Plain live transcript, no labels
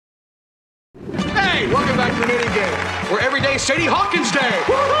the mini game. Where every day is Sadie Hawkins Day.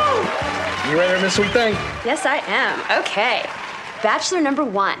 Woohoo! You ready for this sweet thing? Yes, I am. Okay. Bachelor number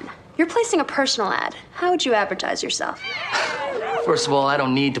 1. You're placing a personal ad. How would you advertise yourself? First of all, I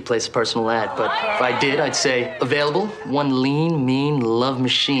don't need to place a personal ad, but if I did, I'd say available, one lean, mean love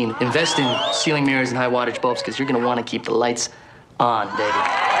machine. Invest in ceiling mirrors and high wattage bulbs because you're going to want to keep the lights on, baby.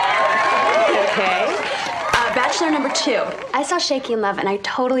 Okay. Bachelor number 2. I saw Shaky in Love, and I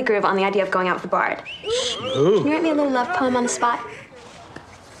totally groove on the idea of going out with the Bard. Ooh. Can you write me a little love poem on the spot?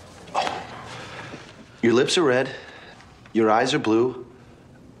 Your lips are red. Your eyes are blue.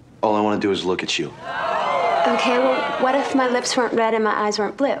 All I want to do is look at you. Okay, well, what if my lips weren't red and my eyes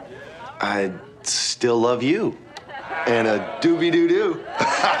weren't blue? I still love you. And a doobie-doo-doo.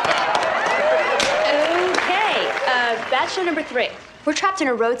 Okay, bachelor number 3. We're trapped in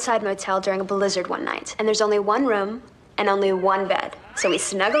a roadside motel during a blizzard one night, and there's only one room and only one bed. So we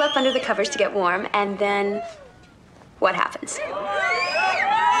snuggle up under the covers to get warm, and then what happens?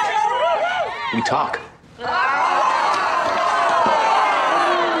 We talk.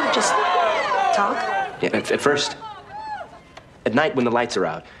 Just talk? Yeah, at first. At night when the lights are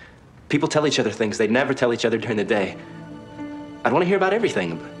out, people tell each other things they'd never tell each other during the day. I'd want to hear about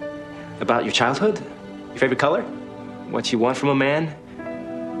everything. About your childhood, your favorite color, what you want from a man,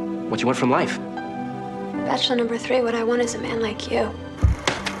 what you want from life. Bachelor number 3, what I want is a man like you.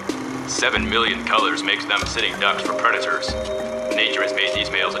 7 million colors makes them sitting ducks for predators. Nature has made these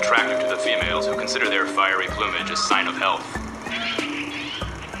males attractive to the females who consider their fiery plumage a sign of health.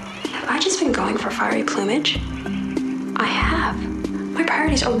 Have I just been going for fiery plumage? I have. My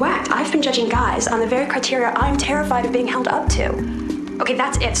priorities are whacked. I've been judging guys on the very criteria I'm terrified of being held up to. Okay,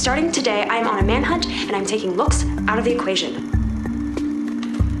 that's it. Starting today, I am on a manhunt, and I'm taking looks out of the equation.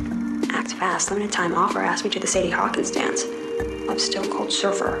 Act fast. Limited time offer. Ask me to the Sadie Hawkins dance. Love Stone Cold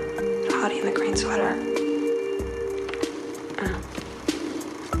Surfer. Hottie in the green sweater.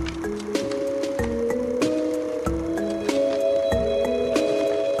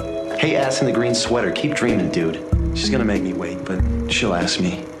 Hey, ass in the green sweater, keep dreaming, dude. She's gonna make me wait, but she'll ask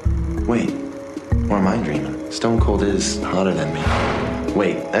me. Wait, or am I dreaming? Stone Cold is hotter than me.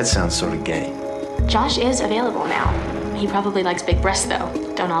 Wait, that sounds sort of gay. Josh is available now. He probably likes big breasts, though.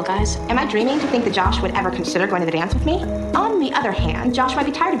 Don't all guys? Am I dreaming to think that Josh would ever consider going to the dance with me? On the other hand, Josh might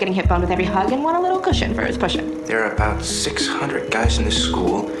be tired of getting hit boned with every hug and want a little cushion for his pushing. There are about 600 guys in this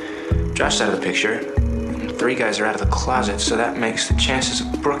school. Josh's out of the picture. 3 guys are out of the closet, so that makes the chances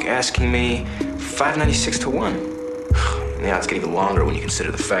of Brooke asking me 596 to 1. And the odds get even longer when you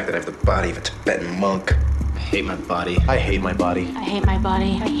consider the fact that I have the body of a Tibetan monk. I hate my body. I hate my body. I hate my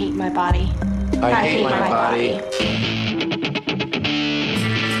body. I hate my body. I hate my body.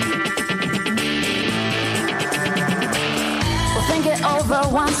 We'll think it over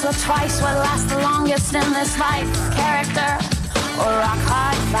once or twice. What lasts the longest in this life? Character or rock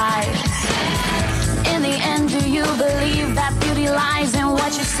hard fight? In the end, do you believe that beauty lies in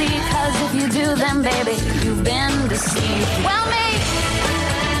what you see? 'Cause if you do, then baby, you've been deceived. Well, me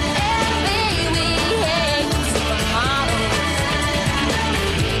and baby, hey, supermodel.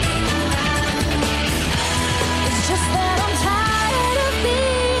 It's just that I'm tired of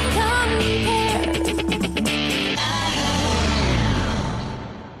being compared.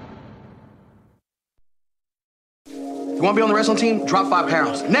 If you want to be on the wrestling team, drop 5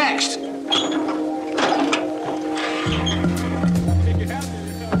 pounds. Next!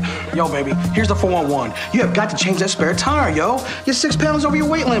 Yo, baby, here's the 411. You have got to change that spare tire, yo. You're 6 pounds over your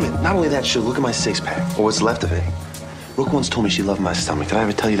weight limit. Not only that, shit, look at my 6-pack, or what's left of it. Brooke once told me she loved my stomach. Did I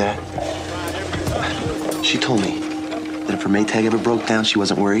ever tell you that? She told me that if her Maytag ever broke down, she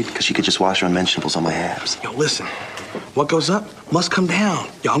wasn't worried because she could just wash her unmentionables on my abs. Yo, listen. What goes up must come down.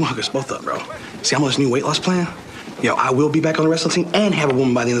 Yo, I'm gonna hook us both up, bro. See, I'm on this new weight loss plan. Yo, I will be back on the wrestling team and have a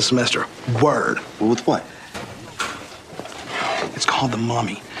woman by the end of the semester. Word. Well, with what? It's called the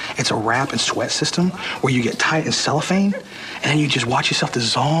Mummy. It's a wrap and sweat system where you get tight in cellophane and then you just watch yourself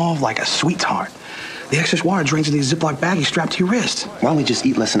dissolve like a sweet tart. The excess water drains in these Ziploc baggies strapped to your wrist. Why don't we just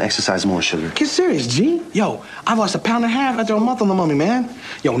eat less and exercise more, sugar? Get serious, G. Yo, I've lost 1.5 pounds after a month on the Mummy, man.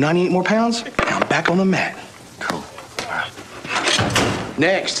 Yo, 98 more pounds, and I'm back on the mat. Cool.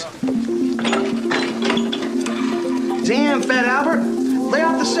 Next. Damn, Fat Albert. Lay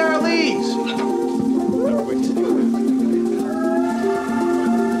off the Sara Lee's.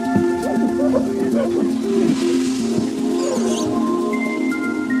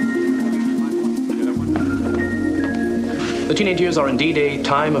 The teenage years are indeed a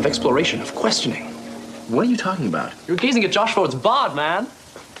time of exploration, of questioning. What are you talking about? You're gazing at Josh Ford's bod, man.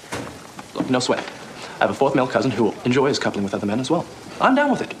 Look, no sweat. I have a 4th male cousin who enjoys coupling with other men as well. I'm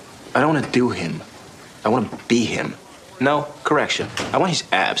down with it. I don't want to do him. I want to be him. No, correction. I want his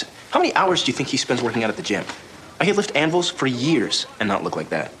abs. How many hours do you think he spends working out at the gym? I could lift anvils for years and not look like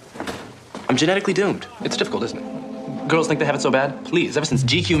that. I'm genetically doomed. It's difficult, isn't it? Girls think they have it so bad? Please, ever since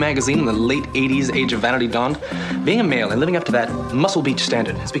GQ magazine in the late 80s, age of vanity dawned, being a male and living up to that Muscle Beach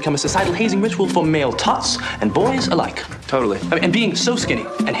standard has become a societal hazing ritual for male tots and boys alike. Totally. I mean, and being so skinny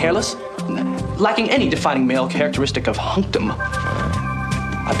and hairless, lacking any defining male characteristic of hunkdom.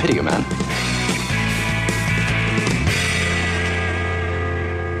 I pity you, man.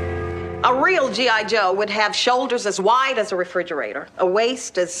 A real G.I. Joe would have shoulders as wide as a refrigerator, a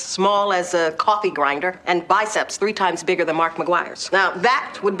waist as small as a coffee grinder, and biceps 3 times bigger than Mark McGuire's. Now,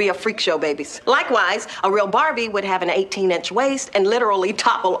 that would be a freak show, babies. Likewise, a real Barbie would have an 18-inch waist and literally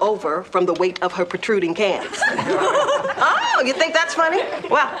topple over from the weight of her protruding cans. Oh, you think that's funny?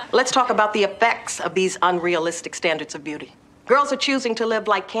 Well, let's talk about the effects of these unrealistic standards of beauty. Girls are choosing to live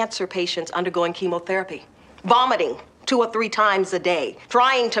like cancer patients undergoing chemotherapy, vomiting 2 or 3 times a day,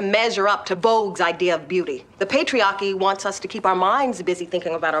 trying to measure up to Vogue's idea of beauty. The patriarchy wants us to keep our minds busy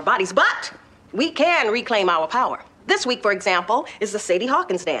thinking about our bodies, but we can reclaim our power. This week, for example, is the Sadie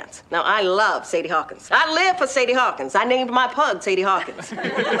Hawkins dance. Now, I love Sadie Hawkins. I live for Sadie Hawkins. I named my pug Sadie Hawkins.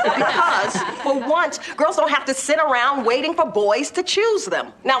 Because, for once, girls don't have to sit around waiting for boys to choose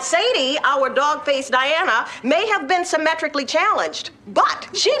them. Now, Sadie, our dog-faced Diana, may have been symmetrically challenged, but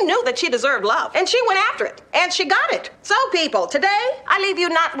she knew that she deserved love, and she went after it, and she got it. So, people, today, I leave you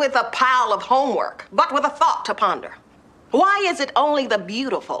not with a pile of homework, but with a thought to ponder. Why is it only the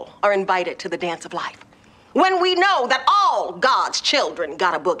beautiful are invited to the dance of life, when we know that all God's children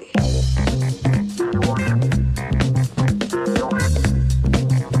got a boogie?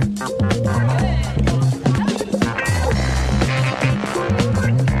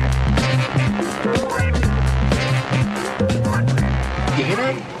 You hear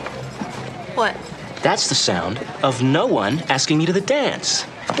that? What? That's the sound of no one asking me to the dance.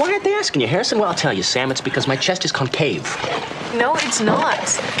 Why aren't they asking you, Harrison? Well, I'll tell you, Sam, it's because my chest is concave. No, it's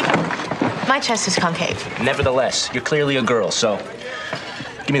not. My chest is concave. Nevertheless, you're clearly a girl, so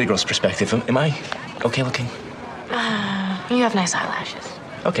give me the girl's perspective. Am I okay looking? You have nice eyelashes.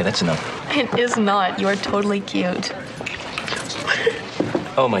 Okay, that's enough. It is not. You are totally cute.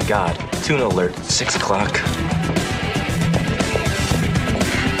 Oh, my God. Tuna alert, 6 o'clock.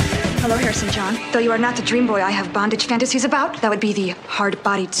 Hello, Harrison John. Though you are not the dream boy I have bondage fantasies about, that would be the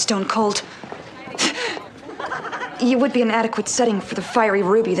hard-bodied Stone Cold. You would be an adequate setting for the fiery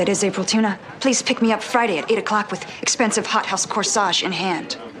ruby that is April Tuna. Please pick me up Friday at 8 o'clock with expensive hothouse corsage in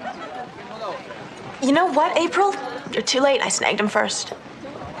hand. You know what, April? You're too late. I snagged him first.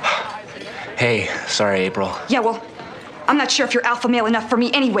 Hey, sorry, April. Yeah, well, I'm not sure if you're alpha male enough for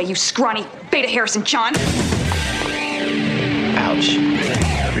me anyway, you scrawny beta Harrison John. Ouch.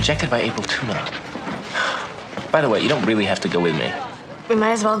 Rejected by April Tuna. By the way, you don't really have to go with me. We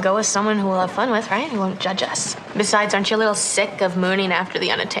might as well go with someone who we'll have fun with, right? Who won't judge us. Besides, aren't you a little sick of mooning after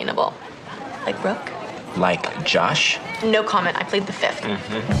the unattainable? Like Brooke? Like Josh? No comment. I plead the fifth.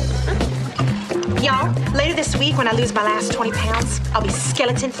 Y'all, later this week when I lose my last 20 pounds, I'll be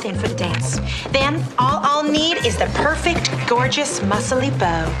skeleton thin for the dance. Then all I'll need is the perfect, gorgeous, muscly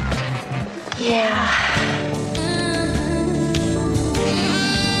bow. Yeah.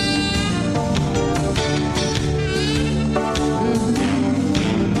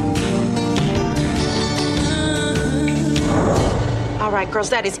 All right, girls,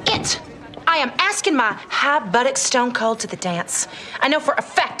 that is it. I am asking my high-buttock Stone Cold to the dance. I know for a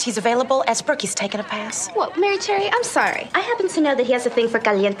fact he's available as Brookie's taking a pass. Well, Mary Cherry, I'm sorry. I happen to know that he has a thing for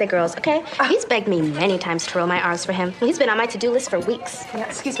caliente girls, okay? He's begged me many times to roll my R's for him. He's been on my to-do list for weeks. Yeah,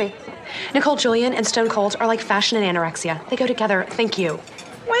 excuse me. Nicole Julian and Stone Cold are like fashion and anorexia. They go together. Thank you.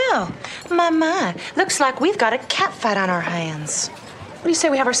 Well, my. Looks like we've got a cat fight on our hands. What do you say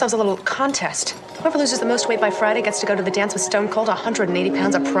we have ourselves a little contest? Whoever loses the most weight by Friday gets to go to the dance with Stone Cold, 180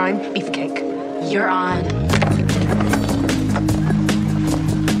 pounds of prime beefcake. You're on.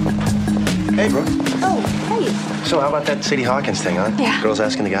 Hey, Brooke. Oh, hey. So how about that Sadie Hawkins thing, huh? Yeah. Girls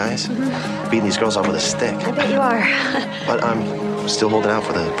asking the guys? Beating these girls off with a stick. I bet you are. But I'm still holding out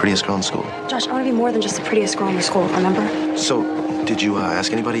for the prettiest girl in school. Josh, I want to be more than just the prettiest girl in the school, remember? So, did you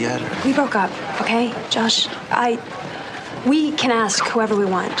ask anybody yet? Or? We broke up, okay? Josh, we can ask whoever we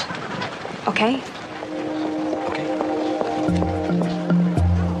want, okay?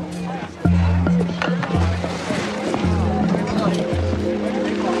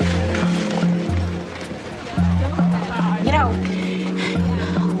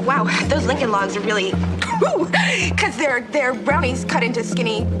 Wow, those Lincoln logs are really, because they're brownies cut into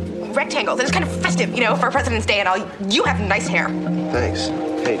skinny rectangles. And it's kind of festive, you know, for President's Day and all. You have nice hair. Thanks.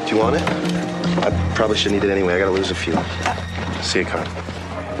 Hey, do you want it? I probably shouldn't eat it anyway. I gotta lose a few. See you, Carmen.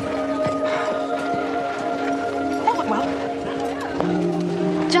 That went well.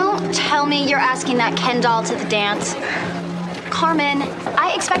 Don't tell me you're asking that Ken doll to the dance. Carmen,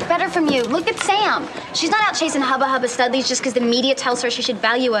 I expect better from you. Look at Sam. She's not out chasing Hubba Hubba Studleys just because the media tells her she should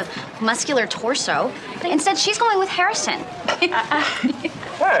value a muscular torso. Instead, she's going with Harrison.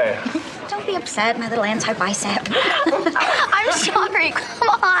 Hey. Don't be upset, my little anti-bicep. I'm sorry, come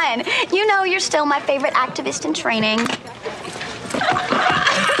on. You know you're still my favorite activist in training.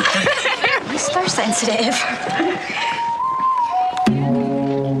 I'm so sensitive.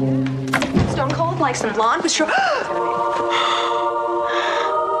 Stone Cold likes some blonde with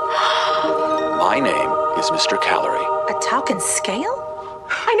My name is Mr. Calorie. A talcum scale?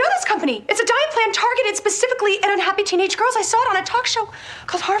 I know this company. It's a diet plan targeted specifically at unhappy teenage girls. I saw it on a talk show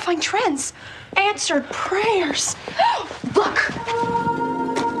called Horrifying Trends. Answered prayers. Look.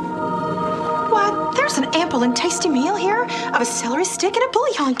 What? There's an ample and tasty meal here of a celery stick and a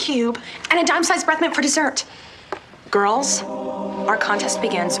bouillon cube. And a dime-sized breath mint for dessert. Girls, our contest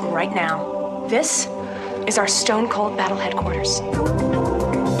begins right now. This is our Stone Cold Battle headquarters.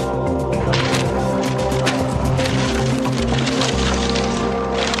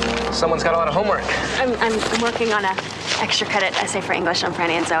 Someone's got a lot of homework. I'm working on an extra credit essay for English on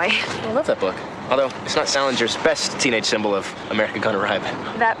Franny and Zoe. I love that book. Although, it's not Salinger's best teenage symbol of America Gonna Ride.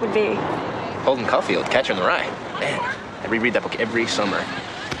 That would be... Holden Caulfield, Catcher in the Rye. Man, I reread that book every summer.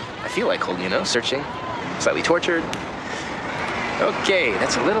 I feel like Holden, you know, searching, slightly tortured. Okay,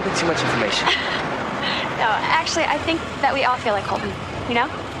 that's a little bit too much information. No, actually, I think that we all feel like Holden, you know?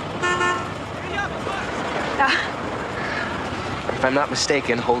 If I'm not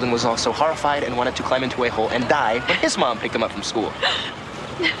mistaken, Holden was also horrified and wanted to climb into a hole and die when his mom picked him up from school.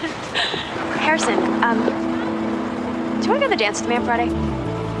 Harrison, do you want to go to the dance with me on Friday?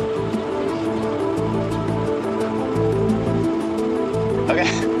 Okay.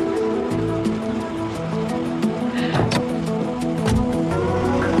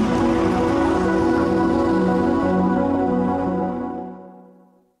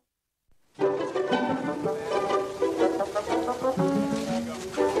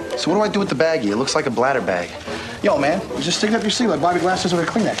 So what do I do with the baggie? It looks like a bladder bag. Yo, man, you just stick it up your sleeve like Bobby Glass does with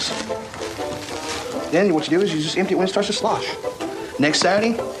a Kleenex. Then what you do is you just empty it when it starts to slosh. Next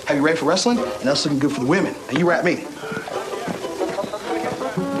Saturday, have you ready for wrestling, and that's looking good for the women. And you rap me.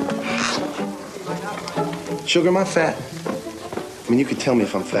 Sugar, am I fat? I mean, you could tell me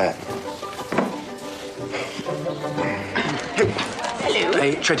if I'm fat. Hello.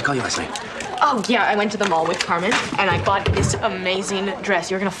 I tried to call you last night. Oh, yeah, I went to the mall with Carmen, and I bought this amazing dress.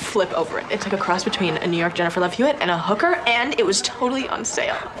 You're gonna flip over it. It's like a cross between a New York Jennifer Love Hewitt and a hooker, and it was totally on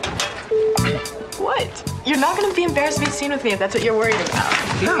sale. What? You're not gonna be embarrassed to be seen with me if that's what you're worried about.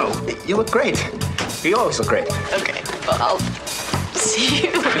 No, you look great. You always look great. Okay, well, I'll see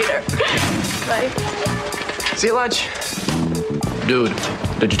you later. Bye. See you at lunch. Dude,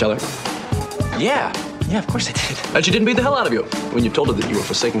 did you tell her? Yeah, of course I did. And she didn't beat the hell out of you when you told her that you were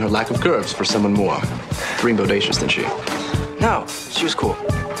forsaking her lack of curves for someone more dream bodacious than she. No, she was cool.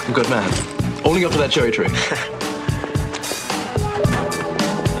 Good man. Owning up to that cherry tree.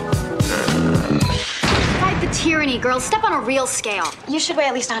 Fight the tyranny, girls. Step on a real scale. You should weigh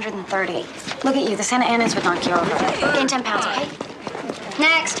at least 130. Look at you. The Santa Ana's would knock you over. Gain 10 pounds, okay?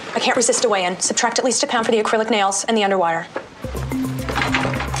 Next. I can't resist a weigh-in. Subtract at least a pound for the acrylic nails and the underwire.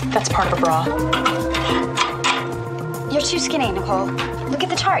 That's part of a bra. You're too skinny, Nicole. Look at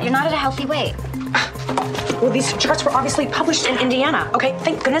the chart. You're not at a healthy weight. Well, these charts were obviously published in Indiana, okay?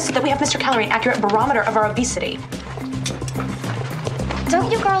 Thank goodness that we have Mr. Calorie, an accurate barometer of our obesity.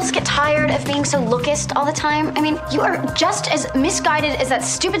 Don't you girls get tired of being so lookist all the time? I mean, you are just as misguided as that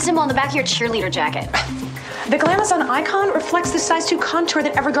stupid symbol on the back of your cheerleader jacket. The Glamazon icon reflects the size 2 contour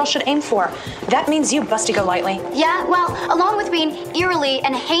that every girl should aim for. That means you busty go lightly. Yeah, well, along with being eerily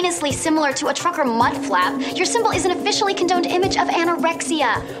and heinously similar to a trucker mud flap, your symbol is an officially condoned image of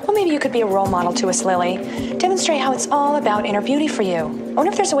anorexia. Well, maybe you could be a role model to us, Lily. Demonstrate how it's all about inner beauty for you. I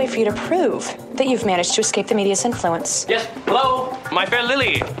wonder if there's a way for you to prove that you've managed to escape the media's influence. Yes, hello, my fair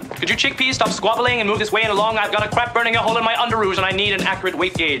Lily. Could you chickpeas stop squabbling and move this way along? I've got a crap burning a hole in my underoos and I need an accurate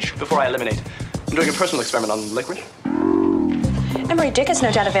weight gauge before I eliminate. I'm doing a personal experiment on licorice. Emery Dick is no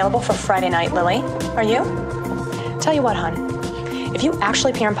doubt available for Friday night, Lily. Are you? Tell you what, hon. If you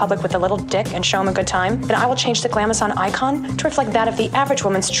actually appear in public with a little dick and show him a good time, then I will change the Glamazon icon to reflect that of the average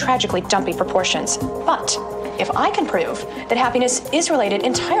woman's tragically dumpy proportions. But if I can prove that happiness is related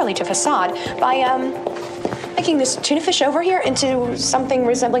entirely to facade by, making this tuna fish over here into something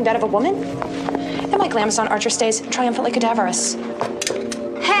resembling that of a woman, Then my Glamazon Archer stays triumphantly cadaverous.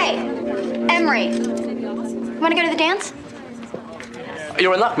 Hey, Emery. Want to go to the dance?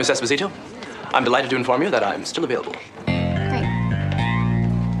 You're in luck, Miss Esposito. I'm delighted to inform you that I'm still available.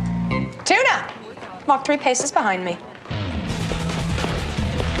 Tuna! Walk 3 paces behind me.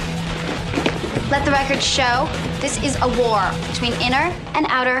 Let the record show this is a war between inner and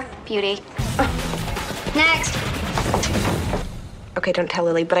outer beauty. Next. Okay, don't tell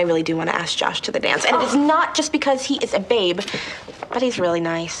Lily, but I really do want to ask Josh to the dance. And it's not just because he is a babe, but he's really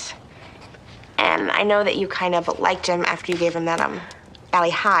nice. And I know that you kind of liked him after you gave him that, Valley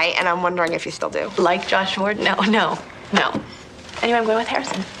High, and I'm wondering if you still do. Like Josh Ward? No. Anyway, I'm going with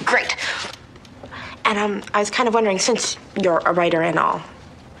Harrison. Great. And I was kind of wondering, since you're a writer and all,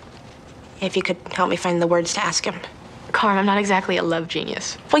 if you could help me find the words to ask him. Carm, I'm not exactly a love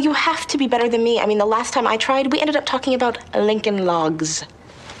genius. Well, you have to be better than me. I mean, the last time I tried, we ended up talking about Lincoln Logs.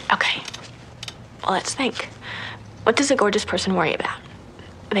 Okay. Well, let's think. What does a gorgeous person worry about?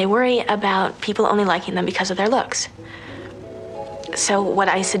 They worry about people only liking them because of their looks. So what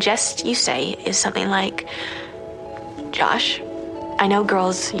I suggest you say is something like, Josh, I know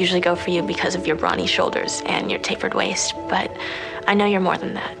girls usually go for you because of your brawny shoulders and your tapered waist, but I know you're more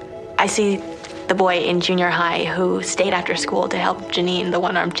than that. I see the boy in junior high who stayed after school to help Janine, the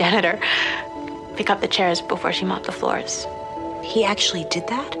one-armed janitor, pick up the chairs before she mopped the floors. He actually did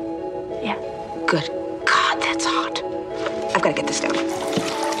that? Yeah. Good God, that's hot. I've got to get this down.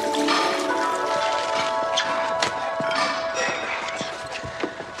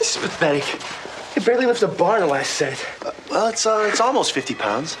 This is pathetic. You barely lifted a bar in the last set. Well, it's almost 50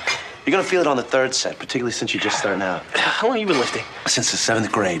 pounds. You're gonna feel it on the 3rd set, particularly since you're just starting out. How long have you been lifting? Since the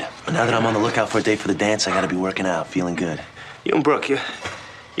 7th grade. But now that I'm on the lookout for a date for the dance, I gotta be working out, feeling good. You and Brooke, you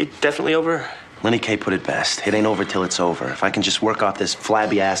definitely over? Lenny K put it best. It ain't over till it's over. If I can just work off this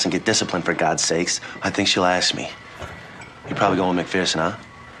flabby ass and get disciplined, for God's sakes, I think she'll ask me. You're probably going with McPherson,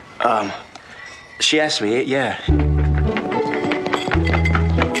 huh? She asked me, yeah.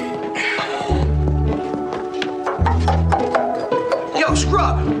 Yo,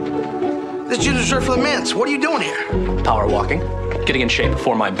 Scrub! This gym's reserved for the men's. What are you doing here? Power walking, getting in shape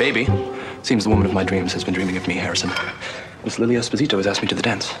for my baby. Seems the woman of my dreams has been dreaming of me, Harrison. Miss Lily Esposito has asked me to the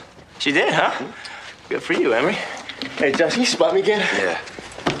dance. She did, huh? Good for you, Emery. Hey, Josh, can you spot me again? Yeah.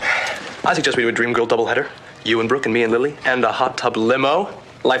 I suggest we do a Dream Girl doubleheader. You and Brooke and me and Lily, and a hot tub limo.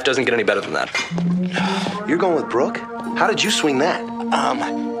 Life doesn't get any better than that. You're going with Brooke? How did you swing that?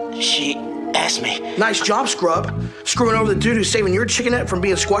 She asked me. Nice job, Scrub. Screwing over the dude who's saving your chickenette from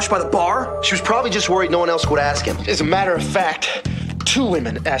being squashed by the bar. She was probably just worried no one else would ask him. As a matter of fact, 2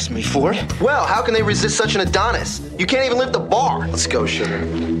 women asked me for it. Well, how can they resist such an Adonis? You can't even lift the bar. Let's go, sugar.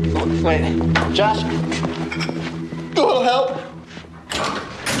 Wait, Josh? A little help?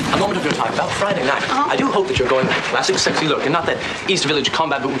 A moment of your time, about Friday night. I do hope that you're going with a classic sexy look and not that East Village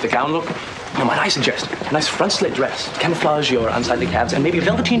combat boot with the gown look. No, might I suggest a nice front slit dress, camouflage your unsightly calves, and maybe a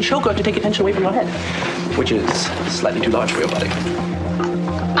velveteen choker to take attention away from your head, which is slightly too large for your body.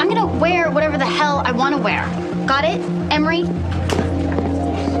 I'm gonna wear whatever the hell I want to wear. Got it, Emery?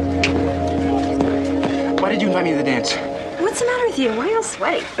 Why did you invite me to the dance? What's the matter with you? Why are you all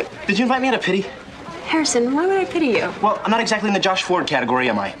sweaty? Did you invite me out of pity? Harrison, why would I pity you? Well, I'm not exactly in the Josh Ford category,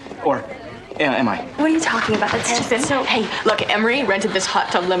 am I? Or am I? What are you talking about? That's just so... Hey, look, Emery rented this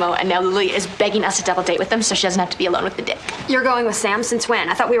hot tub limo, and now Lily is begging us to double date with them so she doesn't have to be alone with the dick. You're going with Sam? Since when?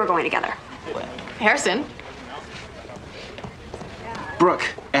 I thought we were going together. Harrison? Brooke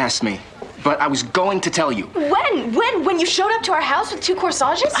asked me, but I was going to tell you. When? When you showed up to our house with 2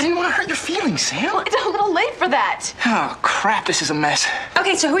 corsages? I didn't want to hurt your feelings, Sam. Well, it's a little late for that. Oh, crap, this is a mess.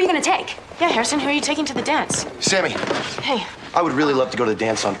 Okay, so who are you gonna take? Yeah, Harrison, who are you taking to the dance? Sammy. Hey. I would really love to go to the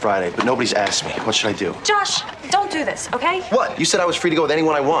dance on Friday, but nobody's asked me. What should I do? Josh, don't do this, okay? What? You said I was free to go with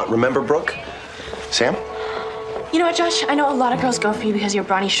anyone I want. Remember, Brooke? Sam? You know what, Josh? I know a lot of girls go for you because of your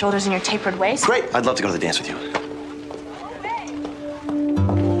brawny shoulders and your tapered waist. Great. I'd love to go to the dance with you.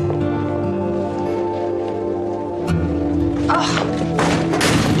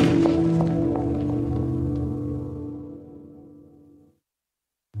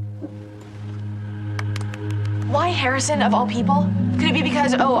 Why Harrison, of all people? Could it be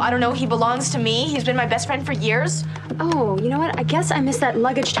because, I don't know, he belongs to me? He's been my best friend for years? Oh, you know what? I guess I missed that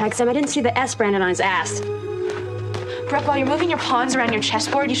luggage tag, Sam. I didn't see the S branded on his ass. Brooke, while you're moving your pawns around your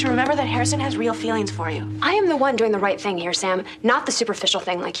chessboard, you should remember that Harrison has real feelings for you. I am the one doing the right thing here, Sam, not the superficial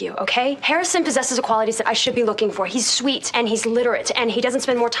thing like you, okay? Harrison possesses the qualities that I should be looking for. He's sweet, and he's literate, and he doesn't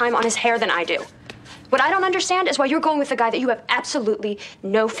spend more time on his hair than I do. What I don't understand is why you're going with a guy that you have absolutely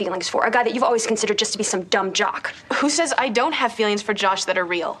no feelings for, a guy that you've always considered just to be some dumb jock. Who says I don't have feelings for Josh that are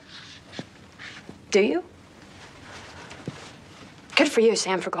real? Do you? Good for you,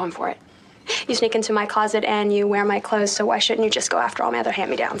 Sam, for going for it. You sneak into my closet and you wear my clothes, so why shouldn't you just go after all my other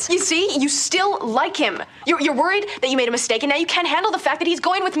hand-me-downs? You see? You still like him. You're worried that you made a mistake, and now you can't handle the fact that he's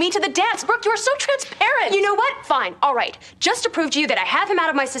going with me to the dance. Brooke, you are so transparent. You know what? Fine. All right. Just to prove to you that I have him out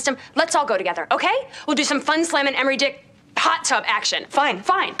of my system, let's all go together, okay? We'll do some fun slamming Emery Dick hot tub action. Fine.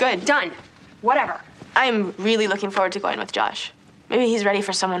 Fine. Good. Done. Whatever. I'm really looking forward to going with Josh. Maybe he's ready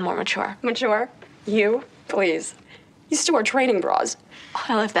for someone more mature. Mature? You? Please. You still wear training bras.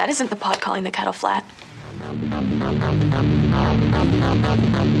 Well, if that isn't the pot calling the kettle flat.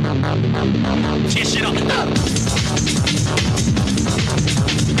 Shit up.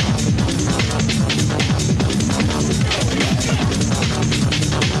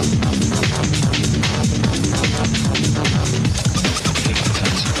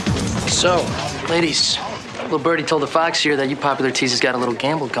 So, ladies, little birdie told the Fox here that you popular teasers got a little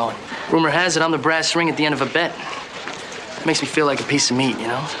gamble going. Rumor has it I'm the brass ring at the end of a bet. It makes me feel like a piece of meat, you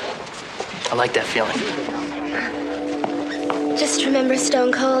know? I like that feeling. Just remember,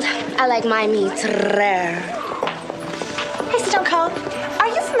 Stone Cold, I like my meats rare. Hey, Stone Cold, are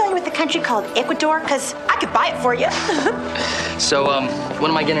you familiar with the country called Ecuador? Because I could buy it for you. So,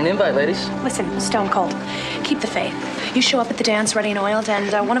 when am I getting an invite, ladies? Listen, Stone Cold, keep the faith. You show up at the dance ready and oiled,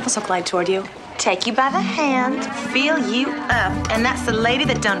 and one of us will glide toward you. Take you by the hand, feel you up, and that's the lady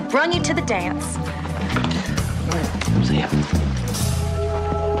that done brung you to the dance. See ya.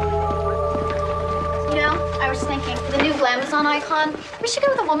 You know, I was thinking, for the new Glamazon icon, we should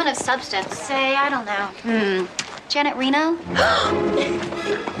go with a woman of substance. Say, I don't know, Janet Reno?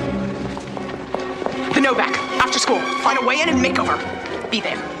 The Novak, after school. Final weigh-in and makeover. Be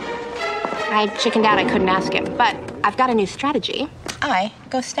there. I chickened out I couldn't ask him, but I've got a new strategy. I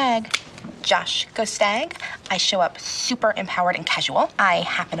go stag. Josh goes stag. I show up super empowered and casual. I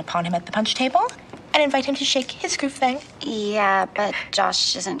happen upon him at the punch table and invite him to shake his groove thing. Yeah, but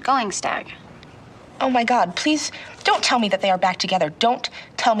Josh isn't going stag. Oh my God, please don't tell me that they are back together. Don't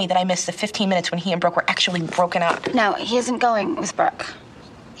tell me that I missed the 15 minutes when he and Brooke were actually broken up. No, he isn't going with Brooke.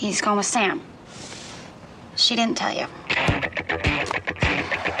 He's going with Sam. She didn't tell you.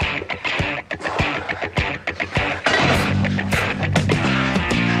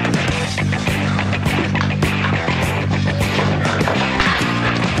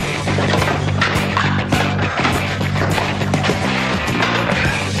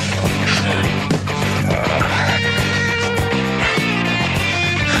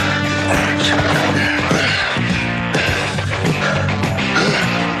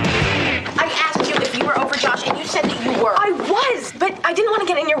 I didn't want to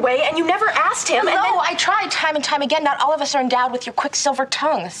get in your way, and you never asked him. No, And then... I tried time and time again. Not all of us are endowed with your quicksilver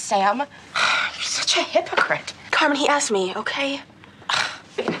tongue, Sam. You're such a hypocrite. Carmen, he asked me, okay?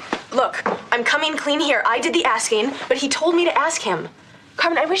 Look, I'm coming clean here. I did the asking, but he told me to ask him.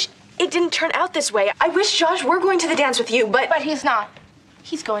 Carmen, I wish it didn't turn out this way. I wish Josh were going to the dance with you, but... But he's not.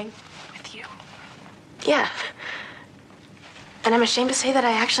 He's going with you. Yeah. And I'm ashamed to say that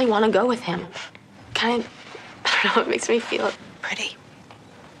I actually want to go with him. Kind of, I don't know, it makes me feel pretty.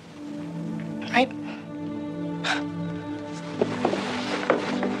 Right?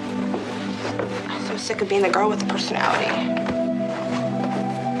 I'm so sick of being the girl with the personality.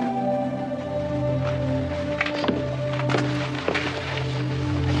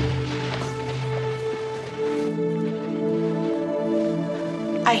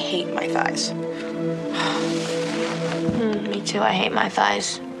 I hate my thighs. Me too, I hate my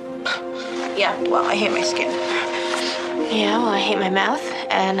thighs. Yeah, well, I hate my skin. Yeah, well, I hate my mouth,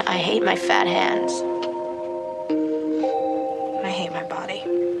 and I hate my fat hands. I hate my body.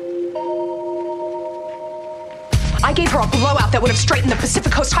 I gave her a blowout that would have straightened the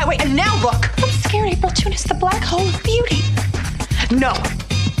Pacific Coast Highway, and now look! I'm scared April Tune is the black hole of beauty. No,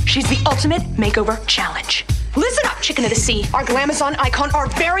 she's the ultimate makeover challenge. Listen up, chicken of the sea. Our Glamazon icon, our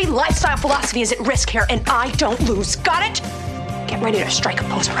very lifestyle philosophy is at risk here, and I don't lose. Got it? Get ready to strike a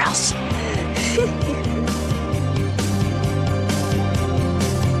pose or else.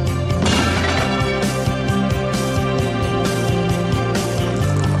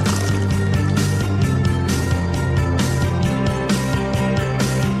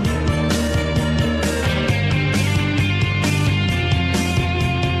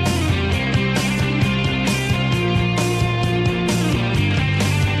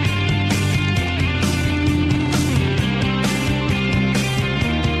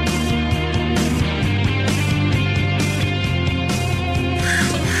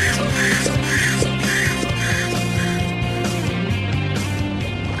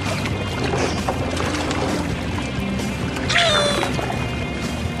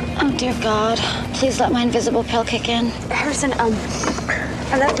 Oh, dear God. please let my invisible pill kick in? Harrison, I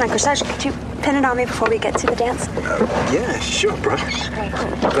left my corsage. Could you pin it on me before we get to the dance? Yeah, sure, bro.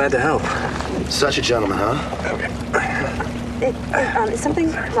 Glad to help. Such a gentleman, huh? Is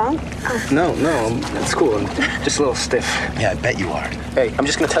something wrong? No, it's cool. I'm just a little stiff. Yeah, I bet you are. Hey, I'm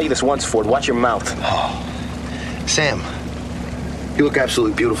just gonna tell you this once, Ford. Watch your mouth. Oh. Sam, you look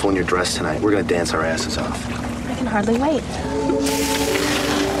absolutely beautiful in your dress tonight. We're gonna dance our asses off. I can hardly wait.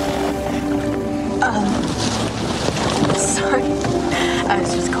 Sorry. I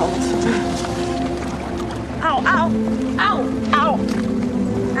was just cold. Ow, ow, ow, ow,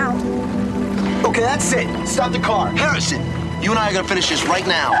 ow. Okay, that's it. Stop the car. Harrison, you and I are gonna finish this right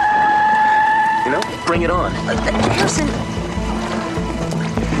now. You know, bring it on. Harrison.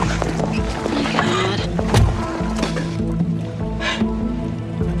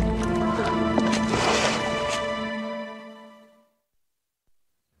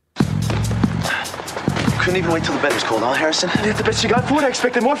 Couldn't even wait till the bed was cold, huh, Harrison? That's the best you got, Ford? I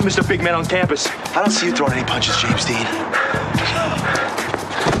expected more from Mr. Big Man on campus. I don't see you throwing any punches, James Dean.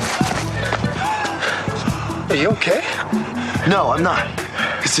 Are you okay? No, I'm not.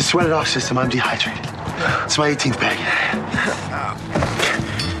 It's the sweat it off system. I'm dehydrated. It's my 18th bag.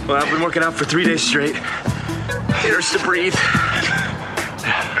 Well, I've been working out for 3 days straight. It hurts to breathe.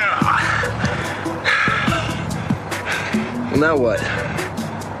 Well, now what?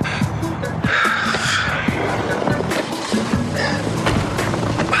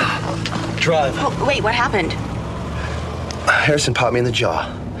 Drive. Oh, wait, what happened? Harrison popped me in the jaw.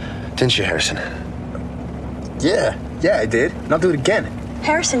 Didn't you, Harrison? Yeah, I did. And I'll do it again.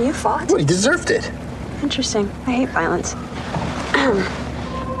 Harrison, you fought? Well, he deserved it. Interesting. I hate violence.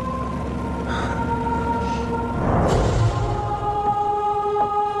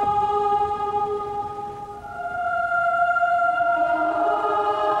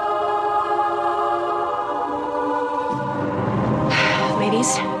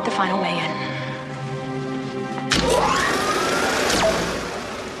 Ladies, the final weigh-in.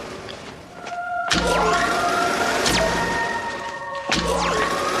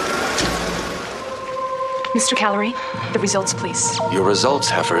 Mr. Calorie, the results, please. Your results,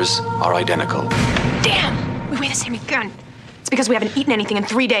 heifers, are identical. Damn! We weigh the same again. It's because we haven't eaten anything in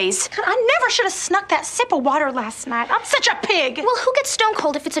 3 days. God, I never should have snuck that sip of water last night. I'm such a pig. Well, who gets stone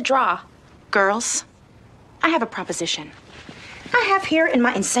cold if it's a draw? Girls, I have a proposition. I have here in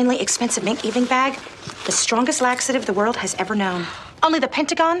my insanely expensive mink evening bag the strongest laxative the world has ever known. Only the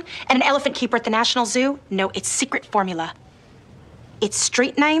Pentagon and an elephant keeper at the National Zoo know its secret formula. Its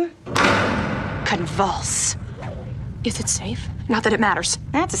street name? Convulse. Is it safe? Not that it matters.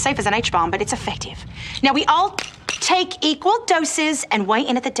 That's as safe as an H-bomb, but it's effective. Now, we all take equal doses and weigh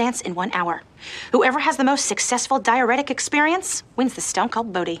in at the dance in 1 hour. Whoever has the most successful diuretic experience wins the Stone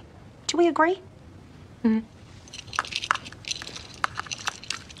Cold Booty. Do we agree? Mm-hmm.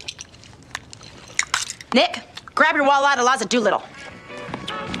 Nick, grab your walleye to Liza Doolittle.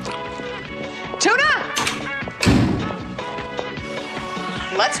 Tuna!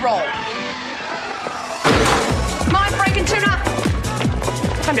 Let's roll. Come on, Franken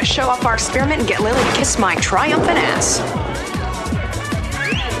Tuna! Time to show off our experiment and get Lily to kiss my triumphant ass.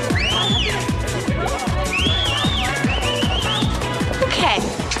 Okay,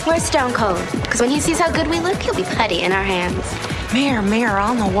 we're stone cold. Because when he sees how good we look, he'll be putty in our hands. Mirror, mirror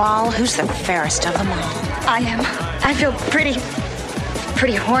on the wall, who's the fairest of them all? I am. I feel pretty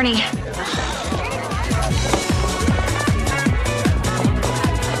horny.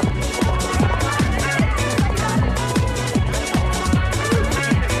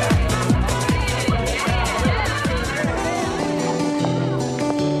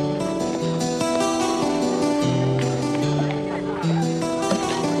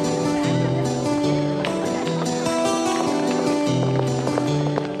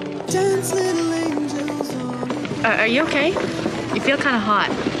 Are you okay? You feel kind of hot.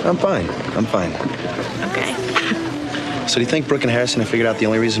 I'm fine. Okay. So do you think Brooke and Harrison have figured out the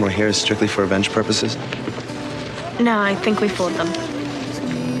only reason we're here is strictly for revenge purposes? No, I think we fooled them.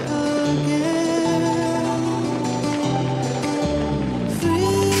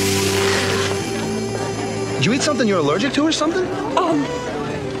 Did you eat something you're allergic to or something?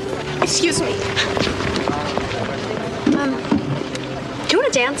 Excuse me. Do you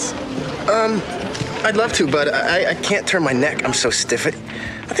want to dance? I'd love to, but I can't turn my neck. I'm so stiff. I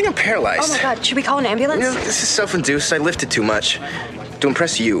think I'm paralyzed. Oh my God, should we call an ambulance? You know, this is self-induced. I lifted too much to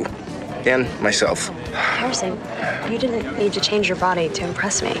impress you and myself. Harrison, you didn't need to change your body to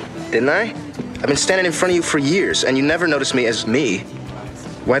impress me. Didn't I? I've been standing in front of you for years, and you never noticed me as me.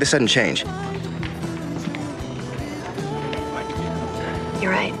 Why the sudden change?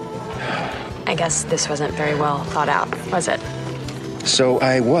 You're right. I I guess this wasn't very well thought out, was it? So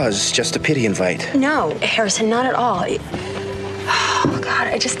I was just a pity invite. No, Harrison, not at all. Oh, God,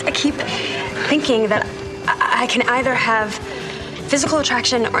 I keep thinking that I can either have physical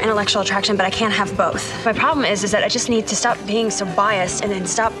attraction or intellectual attraction, but I can't have both. My problem is that I just need to stop being so biased and then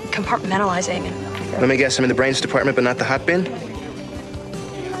stop compartmentalizing. Let me guess, I'm in the brains department, but not the hot bin?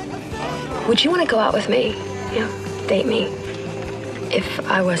 Would you want to go out with me? You know, date me? If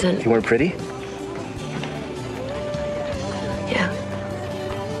I wasn't... You weren't pretty? Yeah.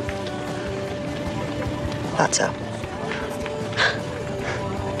 Thought so.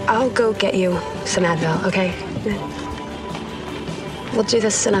 I'll go get you some Advil, okay? We'll do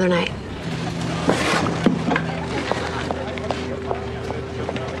this another night.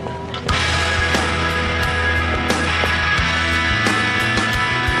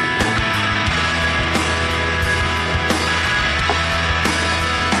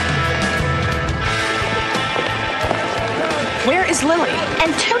 Where is Lily?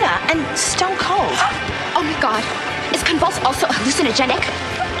 And Tuna and Stone Cold. Oh my God. Is Convulse also hallucinogenic?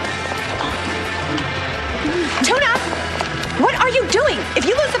 Tuna! What are you doing? If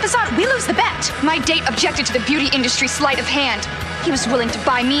you lose the facade, we lose the bet. My date objected to the beauty industry sleight of hand. He was willing to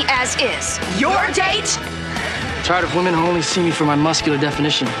buy me as is. Your date? Tired of women who only see me for my muscular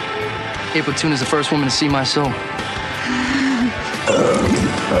definition. April Tuna's the first woman to see my soul.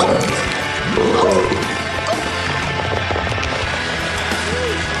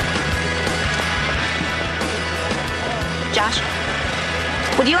 Josh,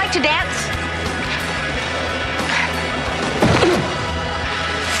 would you like to dance?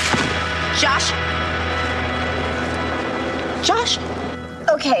 Josh? Josh?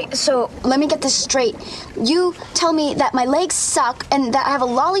 Okay, so let me get this straight. You tell me that my legs suck and that I have a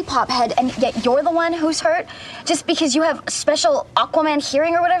lollipop head and that you're the one who's hurt just because you have special Aquaman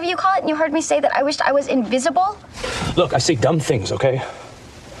hearing or whatever you call it, and you heard me say that I wished I was invisible? Look, I say dumb things, okay?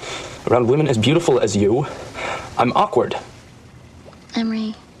 Around women as beautiful as you, I'm awkward.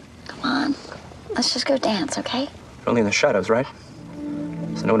 Emery, come on. Let's just go dance, okay? Only in the shadows, right?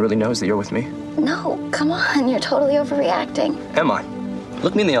 So no one really knows that you're with me. No, come on. You're totally overreacting. Am I?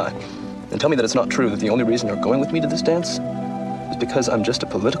 Look me in the eye and tell me that it's not true that the only reason you're going with me to this dance is because I'm just a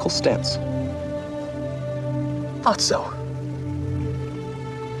political stance. Thought so.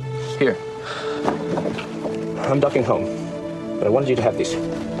 Here. I'm ducking home, but I wanted you to have these.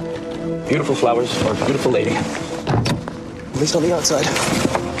 Beautiful flowers for a beautiful lady. At least on the outside.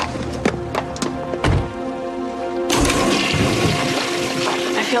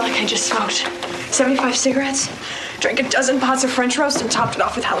 I feel like I just smoked 75 cigarettes, drank a dozen pots of French roast, and topped it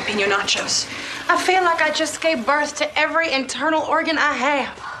off with jalapeno nachos. I feel like I just gave birth to every internal organ I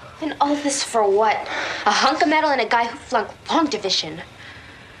have. And all this for what? A hunk of metal and a guy who flunked long division.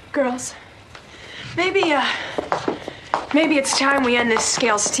 Girls, maybe it's time we end this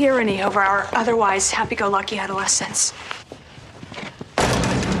scales tyranny over our otherwise happy-go-lucky adolescence.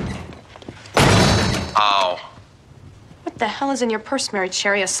 Ow. What the hell is in your purse, Mary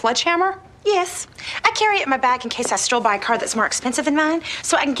Cherry? A sledgehammer? Yes. I carry it in my bag in case I stroll by a car that's more expensive than mine,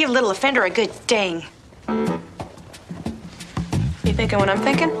 so I can give little offender a good ding. You thinking what I'm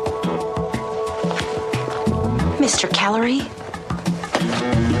thinking? Mr. Calorie,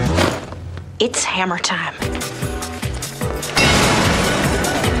 it's hammer time.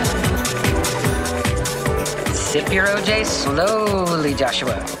 Sip your OJ slowly,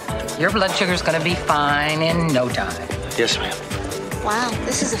 Joshua. Your blood sugar's gonna be fine in no time. Yes, ma'am. Wow,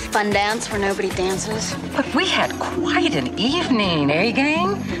 this is a fun dance where nobody dances. Look, we had quite an evening, eh,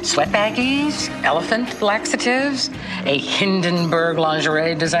 gang? Sweat baggies, elephant laxatives, a Hindenburg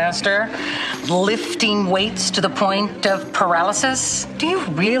lingerie disaster, lifting weights to the point of paralysis. Do you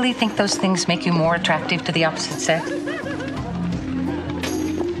really think those things make you more attractive to the opposite sex?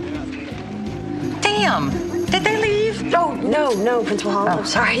 Damn! Did they leave? Oh, no, Principal Hall. I'm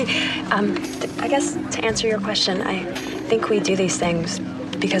sorry. I guess to answer your question, I think we do these things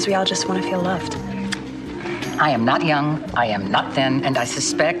because we all just want to feel loved. I am not young, I am not thin, and I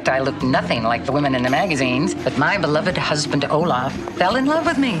suspect I look nothing like the women in the magazines, but my beloved husband Olaf fell in love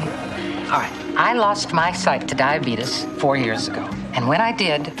with me. All right, I lost my sight to diabetes 4 years ago, and when I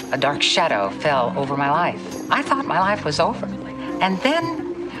did, a dark shadow fell over my life. I thought my life was over, and then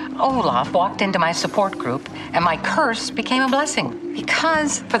Olaf walked into my support group, and my curse became a blessing.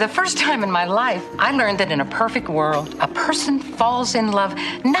 Because for the first time in my life, I learned that in a perfect world, a person falls in love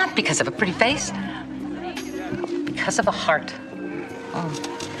not because of a pretty face, because of a heart.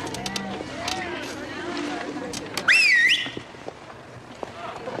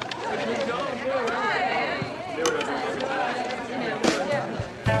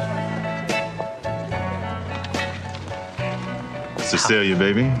 Celia,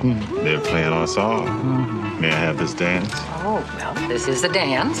 baby. They're playing our song. May I have this dance? Oh, well, this is a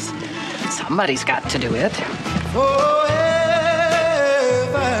dance. Somebody's got to do it.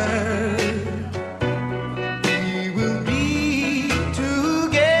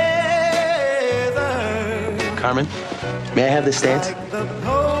 Carmen, may I have this dance?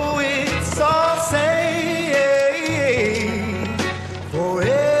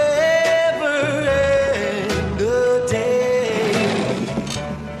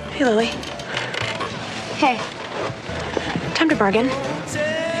 Hey, Lily. Hey. Time to bargain.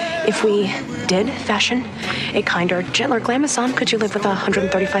 If we did fashion a kinder, gentler glamazon, could you live with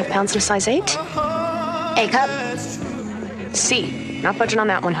 135 pounds and a size 8? A cup. C. Not budging on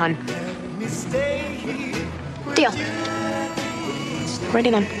that one, hun. Deal.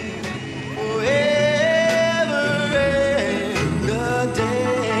 Ready then.